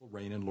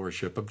reign and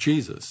lordship of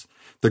Jesus,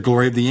 the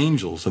glory of the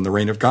angels and the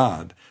reign of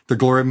God, the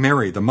glory of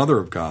Mary, the mother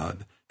of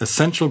God,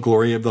 essential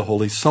glory of the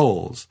holy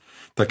souls,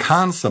 the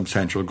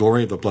consubstantial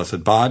glory of the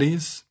blessed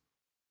bodies,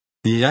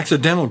 the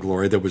accidental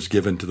glory that was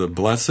given to the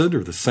blessed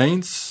or the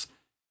saints.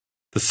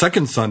 The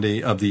second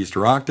Sunday of the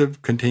Easter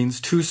octave contains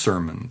 2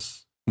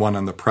 sermons, one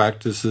on the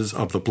practices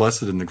of the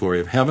blessed in the glory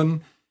of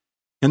heaven,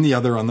 and the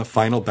other on the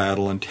final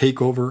battle and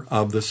takeover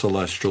of the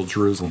celestial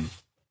Jerusalem.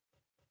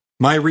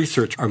 My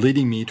research are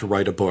leading me to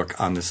write a book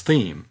on this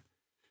theme,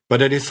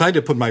 but I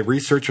decided to put my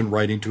research and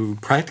writing to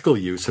practical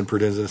use and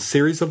present a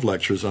series of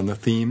lectures on the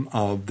theme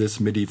of this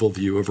medieval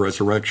view of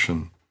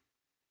resurrection.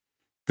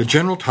 The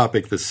general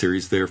topic of this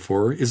series,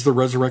 therefore, is the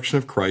resurrection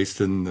of Christ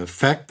and the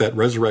effect that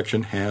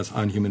resurrection has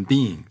on human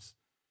beings,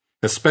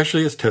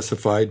 especially as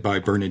testified by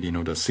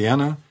Bernardino da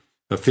Siena,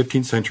 a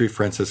 15th century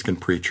Franciscan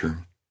preacher.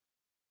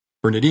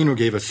 Bernardino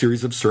gave a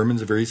series of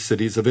sermons in various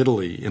cities of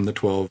Italy in the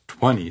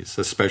 1220s,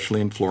 especially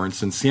in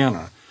Florence and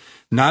Siena,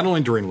 not only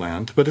during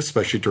Lent, but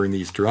especially during the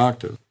Easter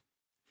octave.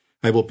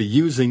 I will be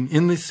using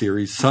in this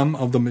series some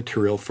of the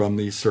material from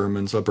these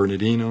sermons of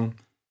Bernardino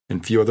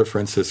and few other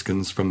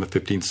Franciscans from the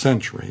 15th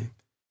century.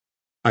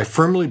 I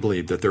firmly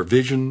believe that their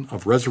vision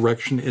of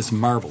resurrection is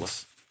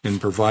marvelous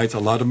and provides a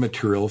lot of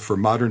material for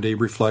modern-day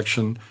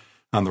reflection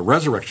on the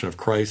resurrection of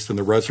Christ and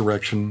the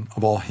resurrection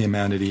of all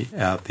humanity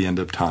at the end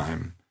of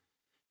time.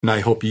 And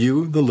I hope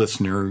you, the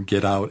listener,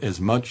 get out as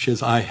much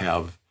as I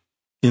have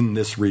in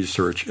this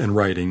research and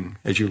writing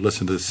as you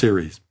listen to this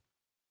series.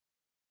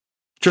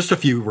 Just a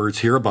few words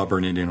here about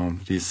Bernardino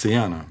da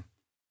Siena.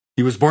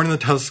 He was born in the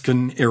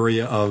Tuscan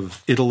area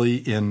of Italy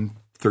in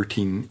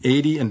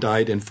 1380 and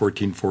died in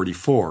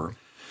 1444.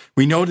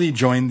 We know that he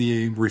joined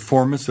the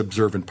Reformist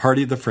Observant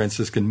Party of the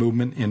Franciscan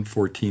movement in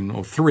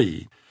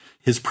 1403.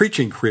 His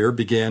preaching career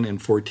began in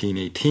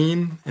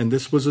 1418, and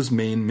this was his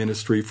main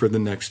ministry for the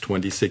next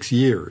 26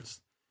 years.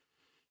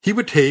 He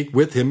would take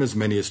with him as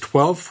many as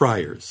 12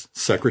 friars,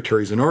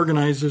 secretaries, and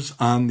organizers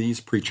on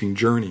these preaching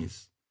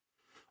journeys.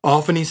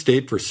 Often he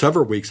stayed for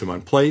several weeks in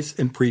one place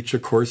and preached a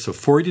course of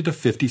 40 to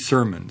 50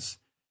 sermons,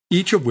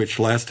 each of which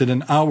lasted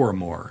an hour or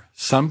more,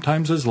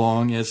 sometimes as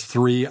long as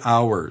 3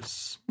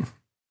 hours.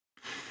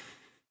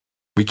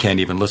 We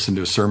can't even listen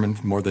to a sermon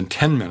for more than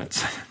 10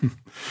 minutes.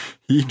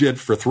 He did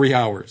for 3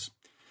 hours.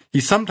 He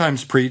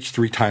sometimes preached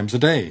 3 times a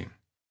day.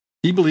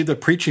 He believed that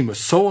preaching was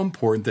so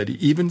important that he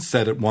even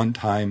said at one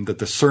time that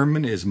the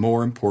sermon is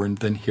more important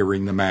than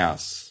hearing the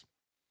Mass.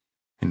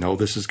 I know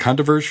this is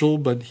controversial,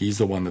 but he's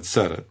the one that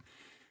said it.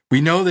 We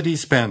know that he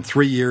spent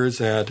 3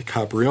 years at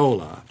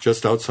Capriola,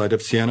 just outside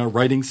of Siena,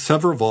 writing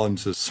several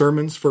volumes of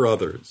sermons for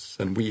others,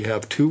 and we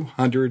have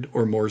 200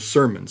 or more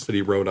sermons that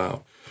he wrote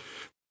out.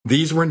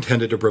 These were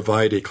intended to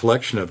provide a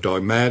collection of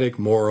dogmatic,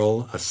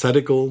 moral,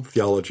 ascetical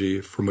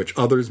theology from which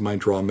others might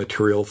draw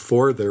material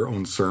for their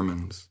own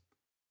sermons.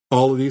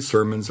 All of these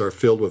sermons are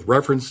filled with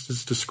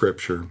references to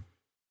Scripture.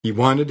 He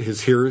wanted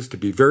his hearers to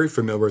be very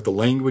familiar with the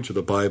language of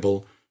the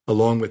Bible,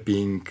 along with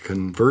being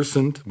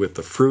conversant with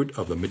the fruit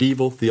of the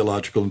medieval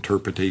theological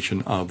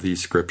interpretation of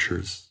these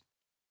Scriptures.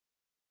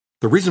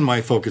 The reason why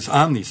I focus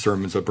on these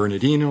sermons of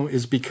Bernardino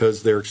is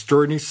because they're an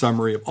extraordinary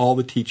summary of all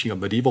the teaching of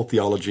medieval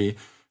theology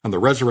on the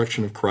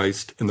resurrection of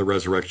Christ and the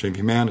resurrection of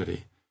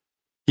humanity.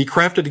 He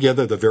crafted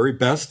together the very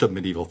best of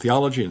medieval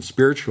theology and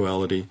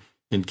spirituality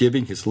in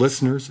giving his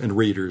listeners and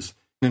readers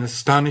an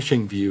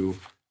astonishing view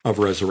of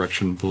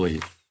resurrection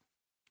belief.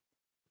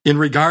 In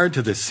regard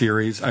to this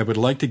series, I would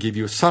like to give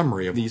you a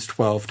summary of these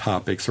 12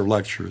 topics or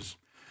lectures.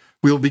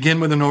 We will begin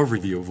with an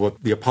overview of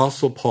what the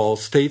Apostle Paul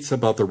states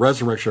about the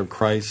resurrection of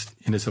Christ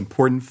in his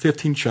important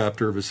 15th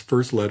chapter of his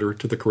first letter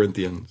to the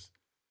Corinthians.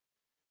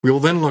 We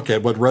will then look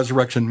at what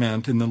resurrection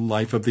meant in the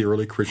life of the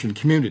early Christian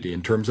community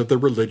in terms of their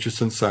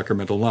religious and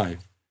sacramental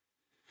life.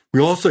 We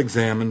will also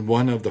examine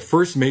one of the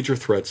first major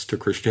threats to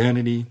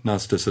Christianity,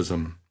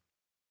 Gnosticism.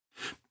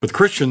 But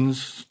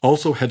Christians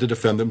also had to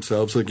defend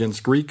themselves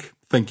against Greek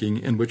thinking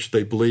in which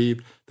they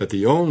believed that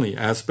the only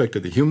aspect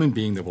of the human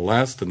being that will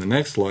last in the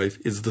next life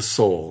is the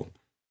soul.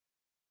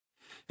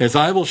 As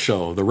I will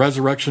show, the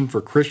resurrection for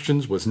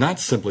Christians was not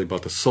simply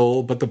about the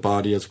soul, but the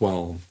body as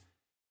well.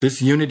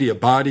 This unity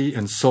of body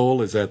and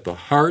soul is at the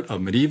heart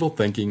of medieval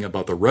thinking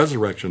about the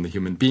resurrection of the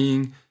human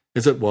being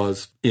as it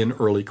was in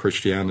early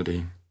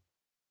Christianity.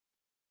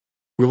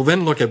 We will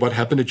then look at what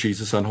happened to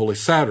Jesus on Holy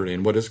Saturday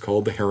and what is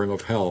called the Harrowing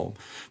of Hell.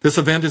 This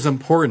event is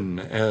important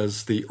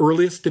as the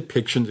earliest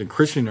depictions in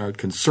Christian art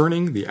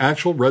concerning the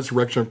actual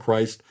resurrection of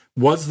Christ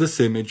was this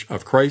image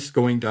of Christ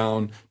going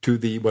down to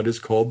what is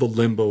called the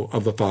limbo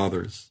of the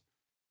fathers.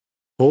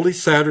 Holy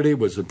Saturday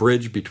was the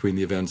bridge between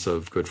the events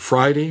of Good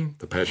Friday,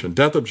 the Passion and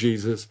Death of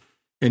Jesus,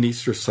 and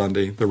Easter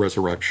Sunday, the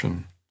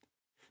Resurrection.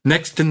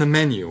 Next in the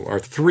menu are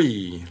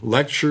 3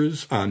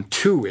 lectures on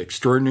 2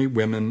 extraordinary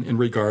women in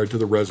regard to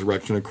the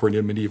resurrection according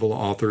to medieval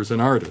authors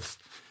and artists,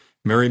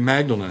 Mary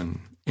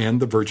Magdalene and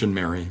the Virgin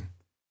Mary.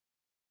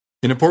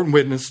 An important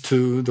witness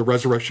to the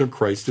resurrection of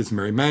Christ is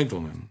Mary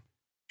Magdalene.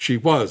 She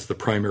was the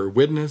primary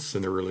witness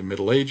in the early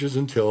Middle Ages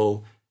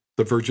until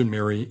the Virgin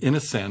Mary, in a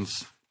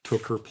sense,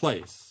 took her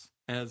place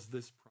as this